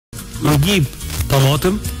ونجيب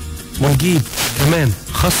طماطم، ونجيب كمان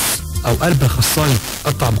خس او قلب الخصايه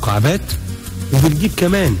قطع مكعبات، وبنجيب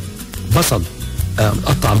كمان بصل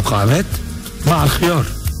مقطع مكعبات مع الخيار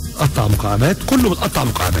قطع مكعبات، كله متقطع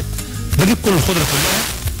مكعبات. بجيب كل الخضره كلها،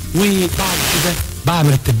 وبعد كده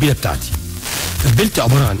بعمل التتبيله بتاعتي. تتبيلتي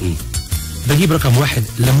عباره عن ايه؟ بجيب رقم 1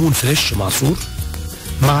 ليمون فريش معصور،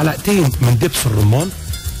 معلقتين من دبس الرمان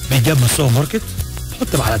بيجاب من السوبر ماركت،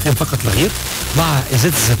 حط معلقتين فقط لا غير، مع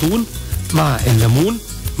زيت الزيتون، مع الليمون،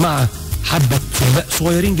 مع حبه سماق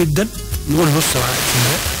صغيرين جدا، نقول نص معلقه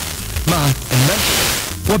سماق، مع الملح،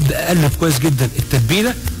 وابدا اقلب كويس جدا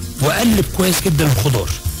التتبيله، واقلب كويس جدا الخضار.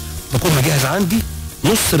 بكون مجهز عندي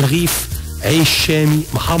نص رغيف عيش شامي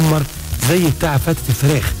محمر زي بتاع فتة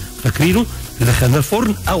الفراخ، فاكرينه اللي دخلناه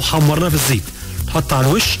الفرن او حمرناه في الزيت، تحط على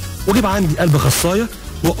الوش. واجيب عندي قلب خصايه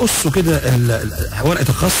واقصه كده ورقه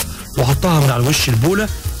الخس، واحطها من على وش البوله،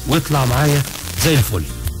 ويطلع معايا زي الفل.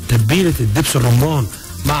 تتبيله الدبس الرمان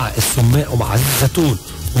مع السماق ومع زيت الزيتون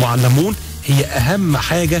ومع الليمون هي اهم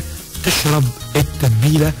حاجه تشرب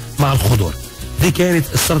التتبيله مع الخضار. دي كانت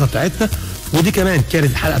السلطه بتاعتنا، ودي كمان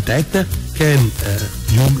كانت الحلقه بتاعتنا. كان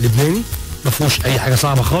يوم لبناني ما فيهوش اي حاجه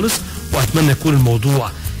صعبه خالص، واتمنى يكون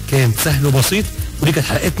الموضوع كان سهل وبسيط. ودي كانت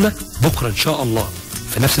حلقتنا، بكره ان شاء الله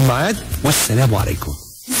في نفس الميعاد، والسلام عليكم.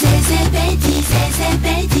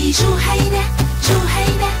 زبادي جهينة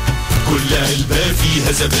كل علبة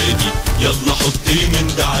فيها زبادي، يلا حطي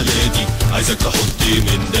من ده على دي، عايزك تحطي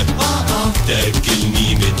من ده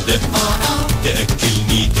تأكلني من ده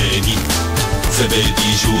تأكلني تاني.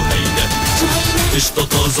 زبادي جهينة قشطة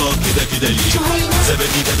طازة كده ليه؟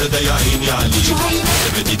 زبادي ده يا عيني عليه،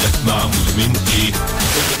 زبادي ده معمول من ايه؟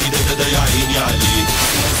 زبادي ده يا عيني عليه.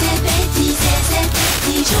 زبادي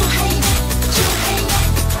جهينة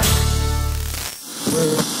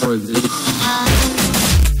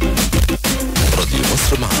راديو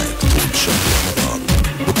مصر معاك طول شهر رمضان،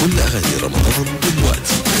 بكل أغاني رمضان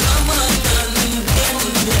دلوقتي. رمضان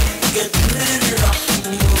جت من الرحمن.